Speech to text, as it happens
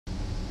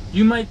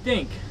You might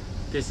think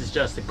this is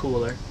just a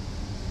cooler,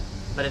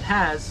 but it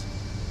has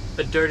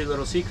a dirty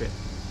little secret,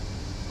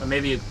 or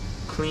maybe a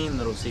clean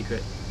little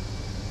secret.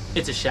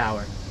 It's a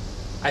shower.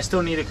 I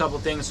still need a couple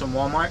things from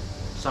Walmart,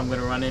 so I'm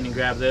gonna run in and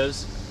grab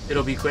those.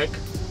 It'll be quick,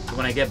 but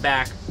when I get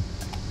back,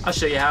 I'll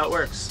show you how it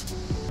works.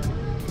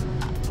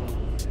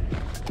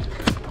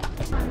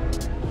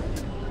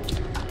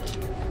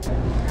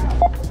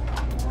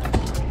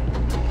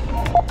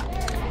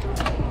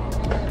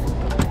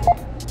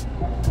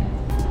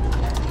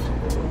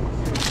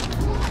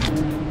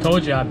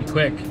 Told you I'd be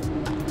quick.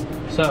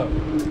 So,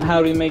 how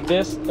do we make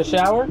this a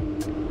shower?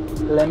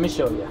 Let me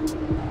show you.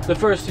 The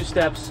first two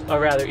steps are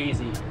rather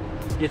easy.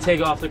 You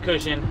take off the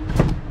cushion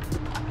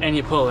and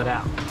you pull it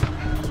out.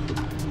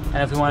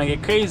 And if you want to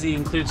get crazy,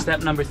 include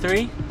step number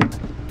 3.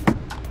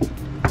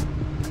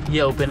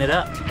 You open it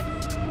up.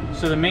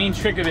 So the main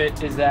trick of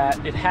it is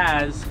that it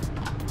has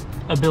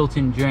a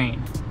built-in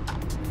drain.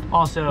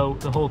 Also,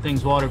 the whole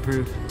thing's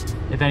waterproof.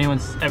 If anyone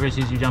ever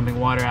sees you dumping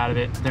water out of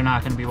it, they're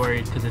not going to be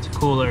worried because it's a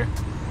cooler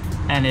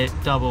and it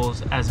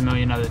doubles as a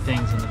million other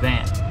things in the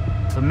van.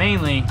 But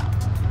mainly,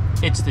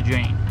 it's the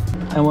drain.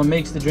 And what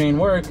makes the drain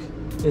work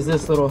is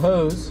this little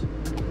hose,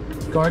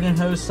 garden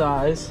hose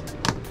size.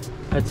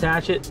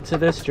 Attach it to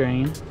this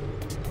drain,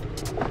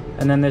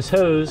 and then this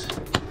hose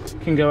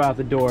can go out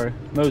the door,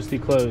 mostly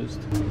closed.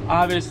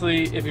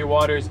 Obviously, if your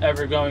water is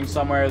ever going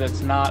somewhere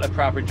that's not a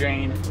proper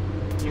drain,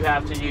 you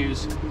have to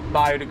use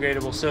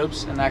biodegradable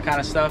soaps and that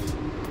kind of stuff.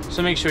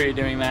 So make sure you're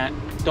doing that.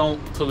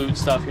 Don't pollute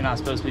stuff you're not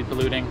supposed to be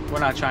polluting. We're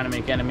not trying to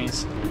make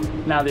enemies.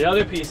 Now the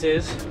other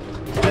pieces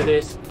are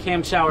this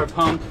cam shower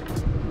pump,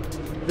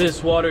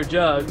 this water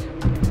jug,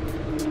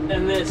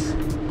 and this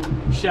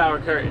shower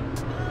curtain.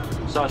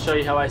 So I'll show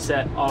you how I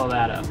set all of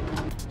that up.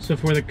 So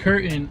for the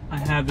curtain, I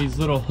have these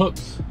little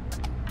hooks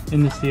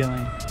in the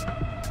ceiling,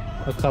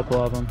 a couple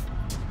of them.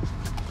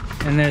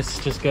 And this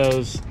just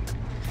goes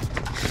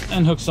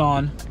and hooks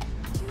on,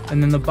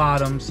 and then the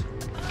bottoms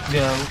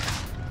go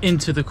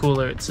into the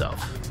cooler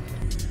itself.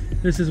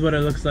 This is what it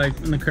looks like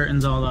when the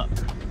curtain's all up.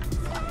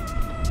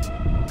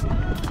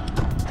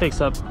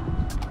 Takes up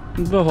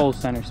the whole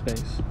center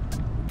space.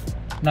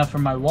 Now for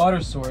my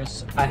water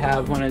source, I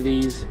have one of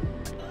these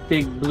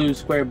big blue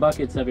square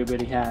buckets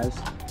everybody has.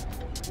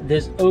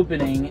 This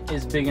opening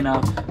is big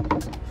enough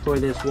for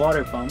this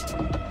water pump.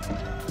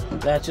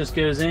 That just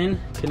goes in,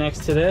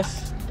 connects to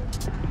this.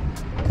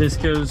 This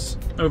goes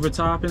over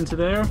top into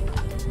there,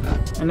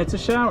 and it's a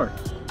shower.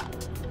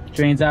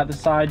 Drains out the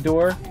side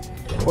door,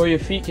 or your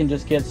feet can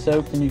just get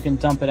soaked and you can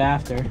dump it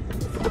after.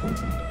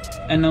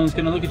 And no one's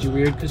gonna look at you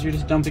weird because you're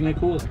just dumping a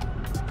cooler.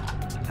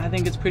 I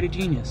think it's pretty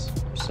genius.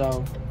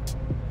 So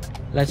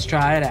let's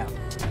try it out.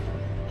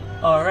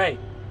 All right,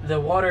 the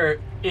water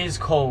is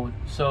cold,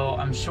 so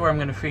I'm sure I'm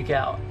gonna freak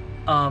out.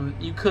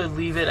 You could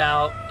leave it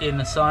out in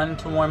the sun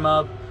to warm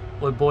up,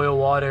 or boil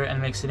water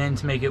and mix it in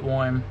to make it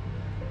warm.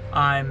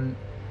 I'm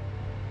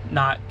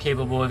not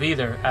capable of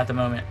either at the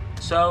moment.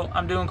 So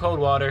I'm doing cold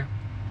water,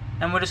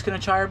 and we're just gonna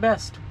try our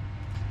best.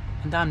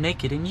 And I'm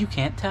naked and you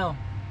can't tell.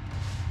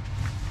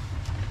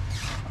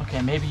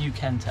 Okay, maybe you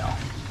can tell.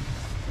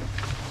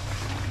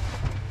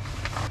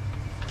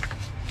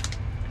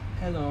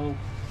 Hello.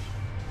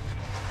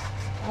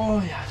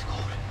 Oh yeah, it's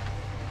cold.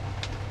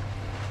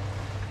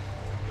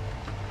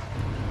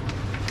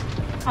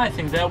 I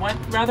think that went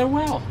rather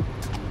well.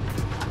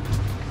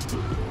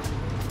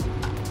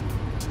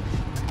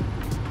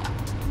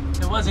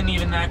 It wasn't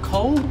even that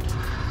cold.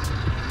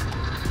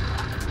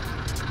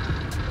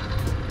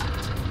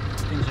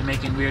 Things are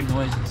making weird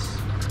noises.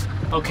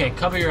 Okay,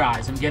 cover your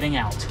eyes, I'm getting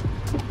out.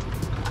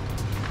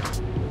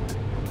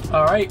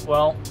 All right,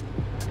 well,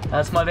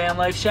 that's my van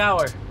life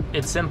shower.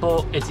 It's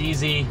simple, it's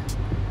easy.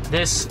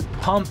 This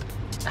pump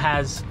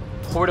has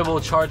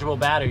portable chargeable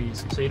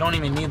batteries, so you don't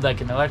even need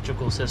like an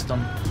electrical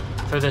system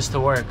for this to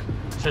work.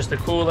 It's just a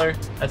cooler,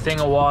 a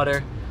thing of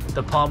water,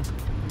 the pump,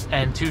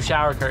 and 2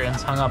 shower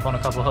curtains hung up on a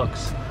couple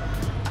hooks.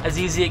 As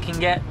easy it can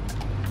get,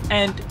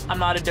 and I'm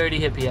not a dirty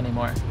hippie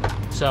anymore.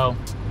 So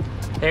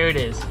there it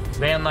is,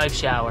 van life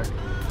shower,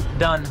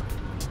 done.